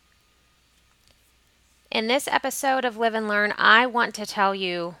In this episode of Live and Learn, I want to tell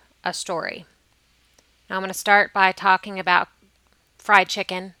you a story. Now, I'm going to start by talking about fried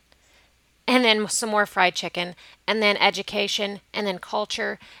chicken, and then some more fried chicken, and then education, and then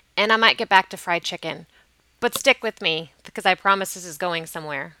culture, and I might get back to fried chicken. But stick with me because I promise this is going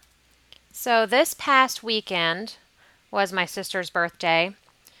somewhere. So, this past weekend was my sister's birthday,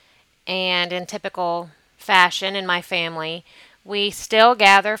 and in typical fashion in my family, we still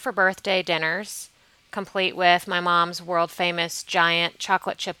gather for birthday dinners, complete with my mom's world famous giant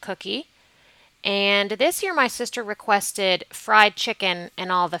chocolate chip cookie. And this year, my sister requested fried chicken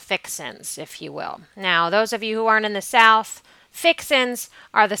and all the fixins, if you will. Now, those of you who aren't in the South, fixins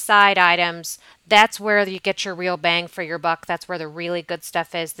are the side items. That's where you get your real bang for your buck. That's where the really good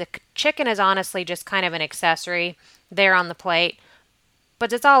stuff is. The chicken is honestly just kind of an accessory there on the plate,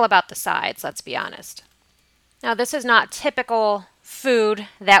 but it's all about the sides, let's be honest. Now, this is not typical food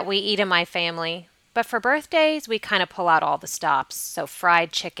that we eat in my family, but for birthdays, we kind of pull out all the stops. So,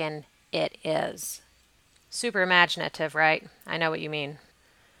 fried chicken it is. Super imaginative, right? I know what you mean.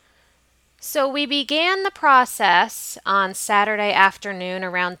 So, we began the process on Saturday afternoon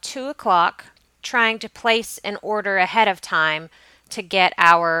around 2 o'clock, trying to place an order ahead of time to get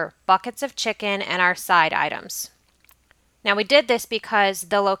our buckets of chicken and our side items. Now, we did this because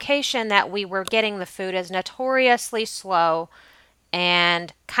the location that we were getting the food is notoriously slow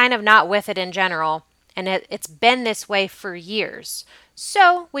and kind of not with it in general, and it's been this way for years.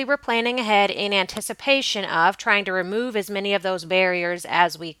 So, we were planning ahead in anticipation of trying to remove as many of those barriers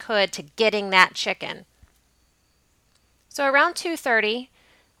as we could to getting that chicken. So, around 2:30,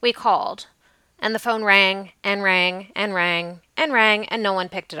 we called, and the phone rang and rang and rang and rang, and no one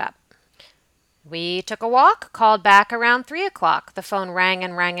picked it up. We took a walk, called back around 3 o'clock. The phone rang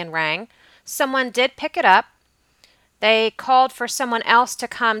and rang and rang. Someone did pick it up. They called for someone else to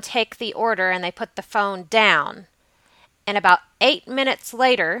come take the order, and they put the phone down. And about 8 minutes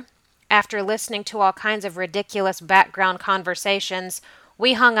later, after listening to all kinds of ridiculous background conversations,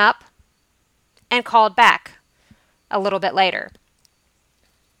 we hung up and called back a little bit later.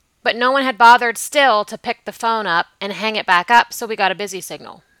 But no one had bothered still to pick the phone up and hang it back up, so we got a busy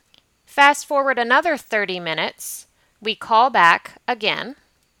signal. Fast forward another 30 minutes, we call back again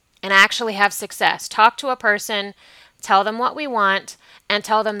and actually have success. Talk to a person, tell them what we want, and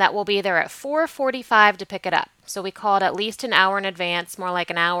tell them that we'll be there at 4:45 to pick it up. So we called at least an hour in advance, more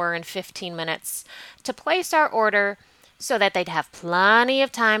like an hour and 15 minutes, to place our order so that they'd have plenty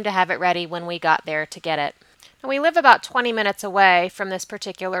of time to have it ready when we got there to get it. And we live about 20 minutes away from this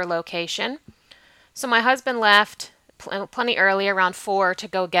particular location. So my husband left plenty early, around 4, to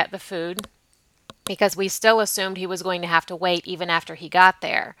go get the food because we still assumed he was going to have to wait even after he got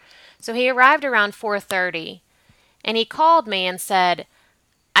there. So he arrived around 4:30, and he called me and said,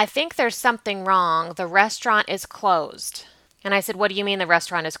 "I think there's something wrong. The restaurant is closed." And I said, "What do you mean the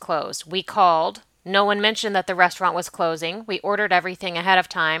restaurant is closed?" We called. No one mentioned that the restaurant was closing. We ordered everything ahead of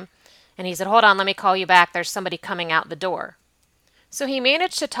time. And he said, "Hold on, let me call you back. There's somebody coming out the door." So he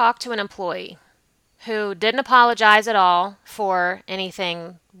managed to talk to an employee who didn't apologize at all for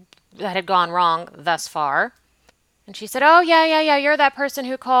anything that had gone wrong thus far. And she said, "Oh, yeah, you're that person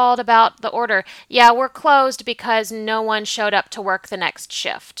who called about the order. Yeah, we're closed because no one showed up to work the next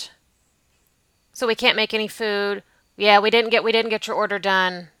shift. So we can't make any food. Yeah, we didn't get your order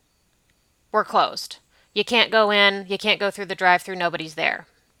done. We're closed. You can't go in, you can't go through the drive-thru, nobody's there."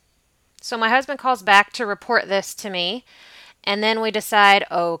 So my husband calls back to report this to me, and then we decide,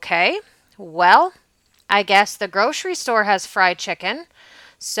 okay, well, I guess the grocery store has fried chicken,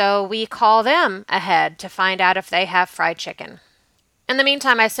 so we call them ahead to find out if they have fried chicken. In the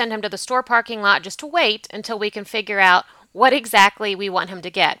meantime, I send him to the store parking lot just to wait until we can figure out what exactly we want him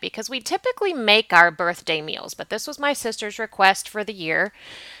to get, because we typically make our birthday meals, but this was my sister's request for the year,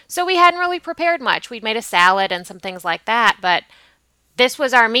 so we hadn't really prepared much. We'd made a salad and some things like that, but this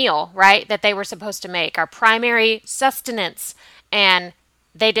was our meal, right, that they were supposed to make, our primary sustenance, and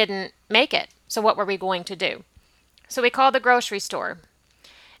they didn't make it. So what were we going to do? So we called the grocery store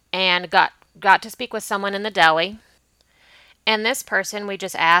and got to speak with someone in the deli. And this person, we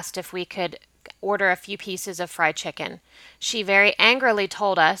just asked if we could order a few pieces of fried chicken. She very angrily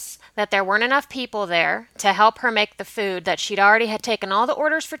told us that there weren't enough people there to help her make the food, that she'd already had taken all the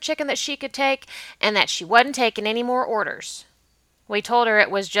orders for chicken that she could take, and that she wasn't taking any more orders. We told her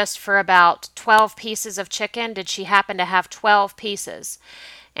it was just for about 12 pieces of chicken. Did she happen to have 12 pieces?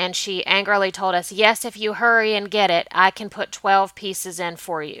 And she angrily told us, "Yes, if you hurry and get it, I can put 12 pieces in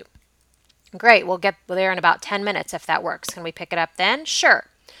for you." Great, we'll get there in about 10 minutes if that works. Can we pick it up then? Sure.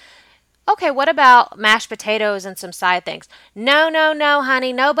 Okay, what about mashed potatoes and some side things? No, no, no,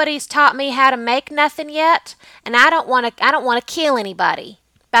 honey. Nobody's taught me how to make nothing yet, and I don't want to kill anybody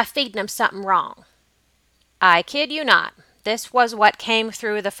by feeding them something wrong. I kid you not. This was what came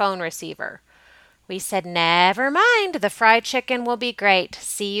through the phone receiver. We said, "Never mind. The fried chicken will be great.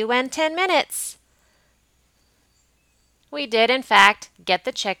 See you in 10 minutes." We did, in fact, get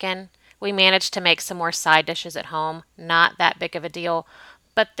the chicken. We managed to make some more side dishes at home. Not that big of a deal.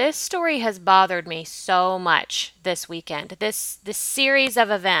 But this story has bothered me so much this weekend. This series of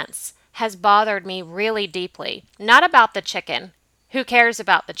events has bothered me really deeply. Not about the chicken. Who cares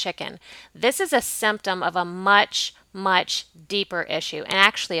about the chicken? This is a symptom of a much, much deeper issue, and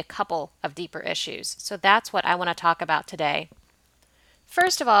actually a couple of deeper issues. So that's what I want to talk about today.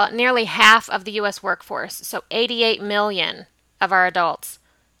 First of all, nearly half of the U.S. workforce, so 88 million of our adults,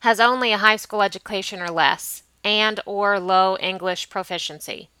 has only a high school education or less and or low English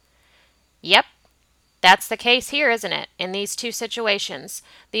proficiency. Yep, that's the case here, isn't it? In these two situations.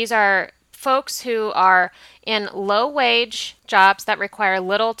 These are folks who are in low wage jobs that require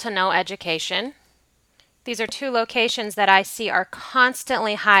little to no education. These are two locations that I see are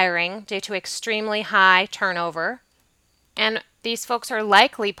constantly hiring due to extremely high turnover. And these folks are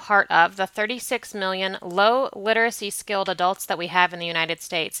likely part of the 36 million low literacy skilled adults that we have in the United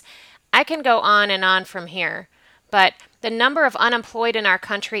States. I can go on and on from here, but the number of unemployed in our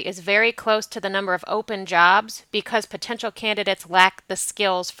country is very close to the number of open jobs because potential candidates lack the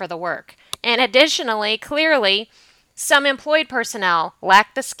skills for the work. And additionally, clearly, some employed personnel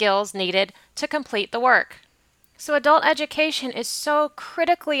lack the skills needed to complete the work. So adult education is so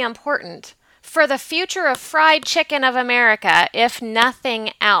critically important for the future of fried chicken of America, if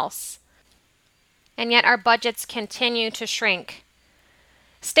nothing else. And yet our budgets continue to shrink.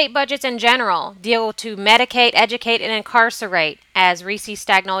 State budgets in general deal to medicate, educate, and incarcerate, as Reese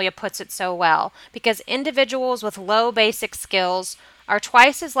Stagnolia puts it so well, because individuals with low basic skills are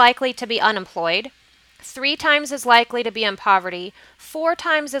twice as likely to be unemployed, 3 times as likely to be in poverty, 4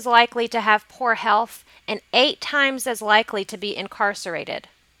 times as likely to have poor health, and 8 times as likely to be incarcerated.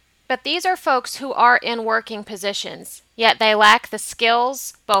 But these are folks who are in working positions, yet they lack the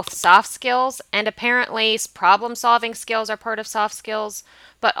skills, both soft skills and apparently problem-solving skills are part of soft skills,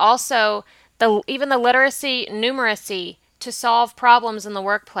 but also even the literacy, numeracy to solve problems in the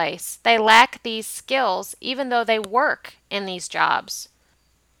workplace. They lack these skills even though they work in these jobs.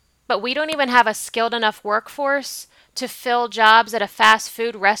 But we don't even have a skilled enough workforce to fill jobs at a fast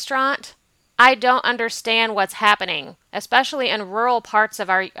food restaurant. I don't understand what's happening, especially in rural parts of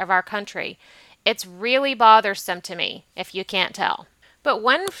our country. It's really bothersome to me, if you can't tell. But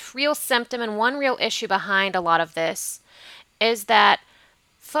one real symptom and one real issue behind a lot of this is that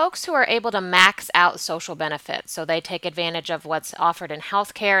folks who are able to max out social benefits, so they take advantage of what's offered in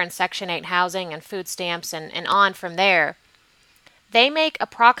healthcare and Section 8 housing and food stamps and on from there, they make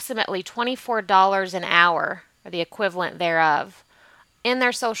approximately $24 an hour, or the equivalent thereof, in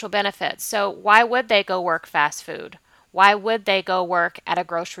their social benefits. So why would they go work fast food? Why would they go work at a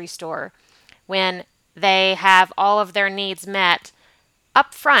grocery store when they have all of their needs met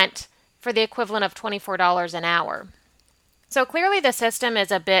up front for the equivalent of $24 an hour? So clearly the system is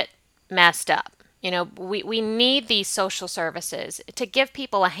a bit messed up. You know, we need these social services to give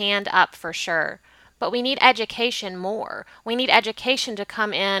people a hand up for sure. But we need education more. We need education to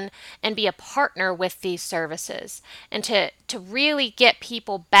come in and be a partner with these services and to really get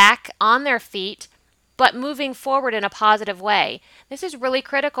people back on their feet, but moving forward in a positive way. This is really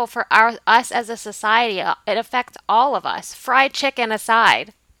critical for us as a society. It affects all of us, fried chicken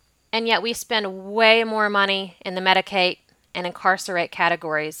aside. And yet we spend way more money in the medicate and incarcerate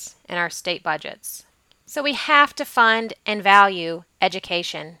categories in our state budgets. So we have to fund and value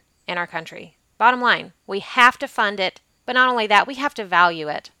education in our country. Bottom line, we have to fund it, but not only that, we have to value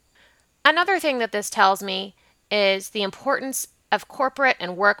it. Another thing that this tells me is the importance of corporate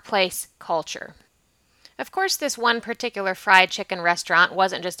and workplace culture. Of course, this one particular fried chicken restaurant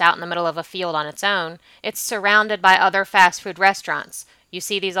wasn't just out in the middle of a field on its own. It's surrounded by other fast food restaurants. You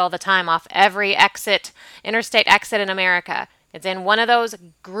see these all the time off every interstate exit in America. It's in one of those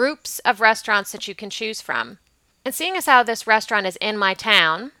groups of restaurants that you can choose from. And seeing as how this restaurant is in my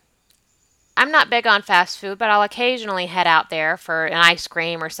town, I'm not big on fast food, but I'll occasionally head out there for an ice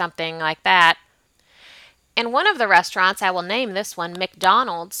cream or something like that. And one of the restaurants, I will name this one,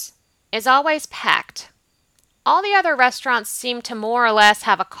 McDonald's, is always packed. All the other restaurants seem to more or less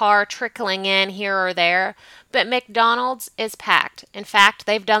have a car trickling in here or there, but McDonald's is packed. In fact,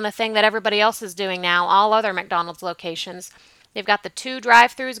 they've done the thing that everybody else is doing now, all other McDonald's locations. They've got the 2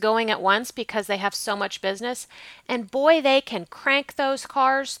 drive-throughs going at once because they have so much business. And boy, they can crank those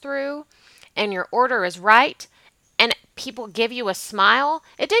cars through, and your order is right, and people give you a smile.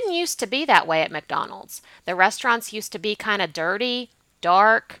 It didn't used to be that way at McDonald's. The restaurants used to be kind of dirty,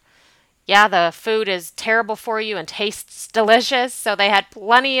 dark. Yeah, the food is terrible for you and tastes delicious, so they had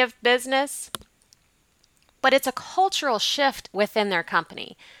plenty of business. But it's a cultural shift within their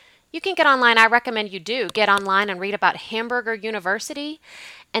company. You can get online. I recommend you do get online and read about Hamburger University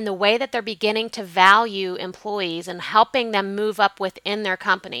and the way that they're beginning to value employees and helping them move up within their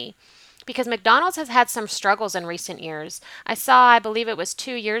company. Because McDonald's has had some struggles in recent years. I saw, I believe it was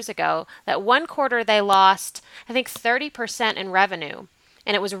 2 years ago, that one quarter they lost, I think, 30% in revenue.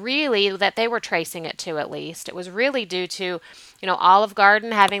 And it was really that they were tracing it to, at least. It was really due to, Olive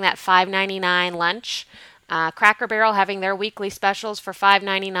Garden having that $5.99 lunch. Cracker Barrel having their weekly specials for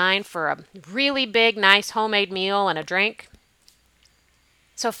 $5.99 for a really big, nice homemade meal and a drink.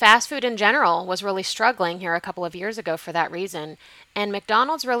 So fast food in general was really struggling here a couple of years ago for that reason. And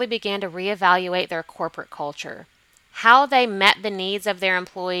McDonald's really began to reevaluate their corporate culture, how they met the needs of their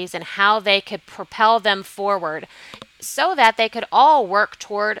employees and how they could propel them forward so that they could all work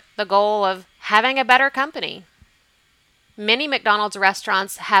toward the goal of having a better company. Many McDonald's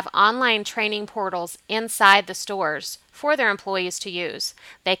restaurants have online training portals inside the stores for their employees to use.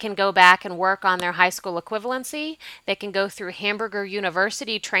 They can go back and work on their high school equivalency. They can go through Hamburger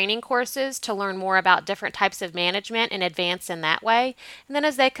University training courses to learn more about different types of management and advance in that way. And then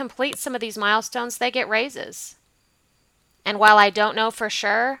as they complete some of these milestones, they get raises. And while I don't know for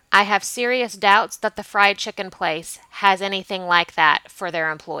sure, I have serious doubts that the fried chicken place has anything like that for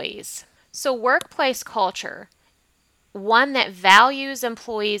their employees. So workplace culture, one that values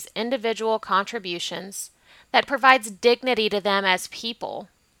employees' individual contributions, that provides dignity to them as people,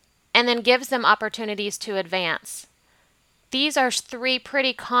 and then gives them opportunities to advance. These are 3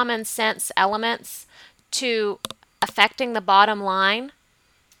 pretty common sense elements to affecting the bottom line,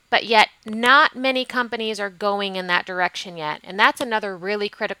 but yet not many companies are going in that direction yet. And that's another really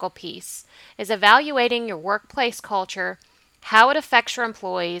critical piece, is evaluating your workplace culture, how it affects your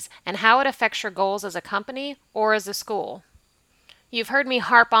employees, and how it affects your goals as a company or as a school. You've heard me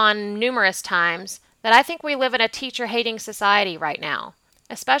harp on numerous times that I think we live in a teacher-hating society right now.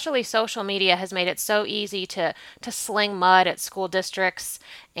 Especially social media has made it so easy to sling mud at school districts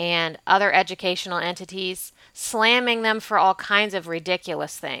and other educational entities, slamming them for all kinds of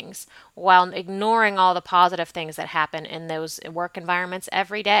ridiculous things, while ignoring all the positive things that happen in those work environments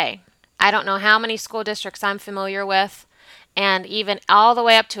every day. I don't know how many school districts I'm familiar with, and even all the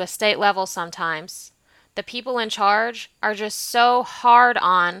way up to a state level sometimes. The people in charge are just so hard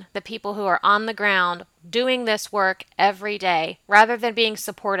on the people who are on the ground doing this work every day rather than being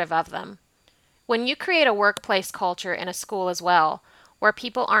supportive of them. When you create a workplace culture in a school as well, where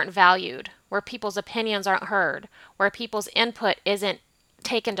people aren't valued, where people's opinions aren't heard, where people's input isn't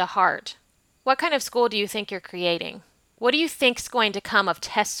taken to heart, what kind of school do you think you're creating? What do you think's going to come of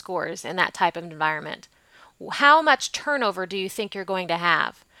test scores in that type of environment? How much turnover do you think you're going to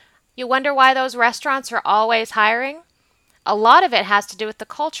have? You wonder why those restaurants are always hiring? A lot of it has to do with the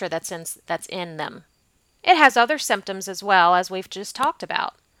culture that's in them. It has other symptoms as well, as we've just talked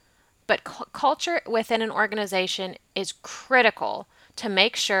about. But culture within an organization is critical to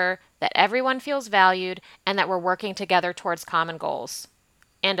make sure that everyone feels valued and that we're working together towards common goals.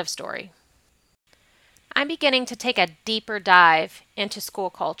 End of story. I'm beginning to take a deeper dive into school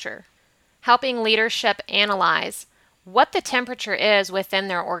culture, helping leadership analyze what the temperature is within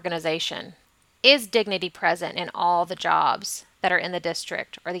their organization. Is dignity present in all the jobs that are in the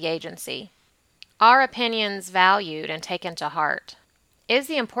district or the agency? Are opinions valued and taken to heart? Is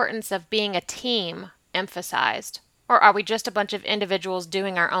the importance of being a team emphasized? Or are we just a bunch of individuals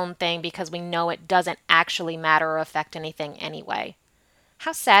doing our own thing because we know it doesn't actually matter or affect anything anyway?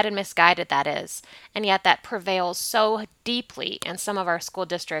 How sad and misguided that is, and yet that prevails so deeply in some of our school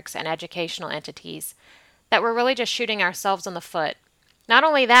districts and educational entities that we're really just shooting ourselves in the foot. Not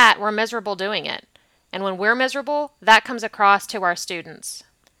only that, we're miserable doing it. And when we're miserable, that comes across to our students.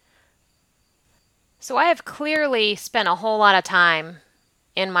 So I have clearly spent a whole lot of time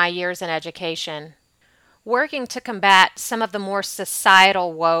in my years in education working to combat some of the more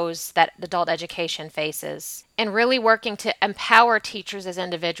societal woes that adult education faces, and really working to empower teachers as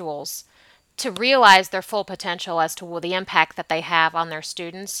individuals to realize their full potential as to the impact that they have on their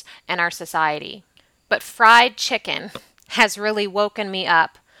students and our society. But fried chicken has really woken me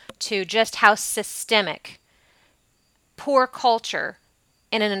up to just how systemic poor culture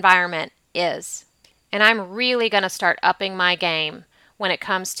in an environment is. And I'm really going to start upping my game when it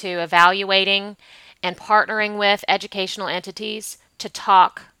comes to evaluating and partnering with educational entities to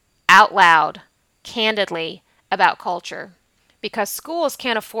talk out loud, candidly, about culture. Because schools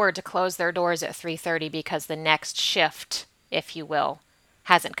can't afford to close their doors at 3:30 because the next shift, if you will,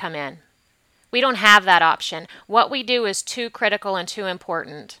 hasn't come in. We don't have that option. What we do is too critical and too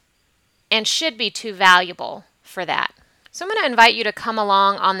important and should be too valuable for that. So I'm going to invite you to come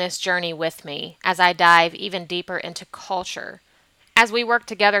along on this journey with me as I dive even deeper into culture, as we work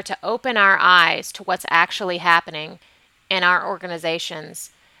together to open our eyes to what's actually happening in our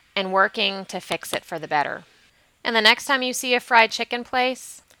organizations and working to fix it for the better. And the next time you see a fried chicken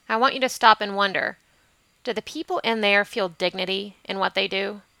place, I want you to stop and wonder, do the people in there feel dignity in what they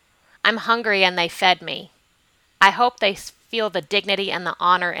do? I'm hungry and they fed me. I hope they feel the dignity and the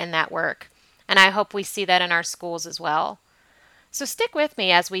honor in that work. And I hope we see that in our schools as well. So stick with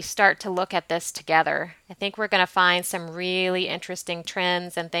me as we start to look at this together. I think we're going to find some really interesting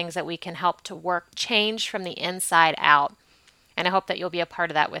trends and things that we can help to work change from the inside out. And I hope that you'll be a part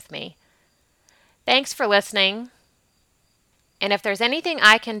of that with me. Thanks for listening. And if there's anything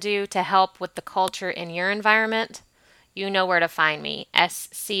I can do to help with the culture in your environment, you know where to find me,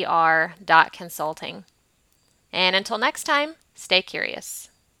 scr.consulting. And until next time, stay curious.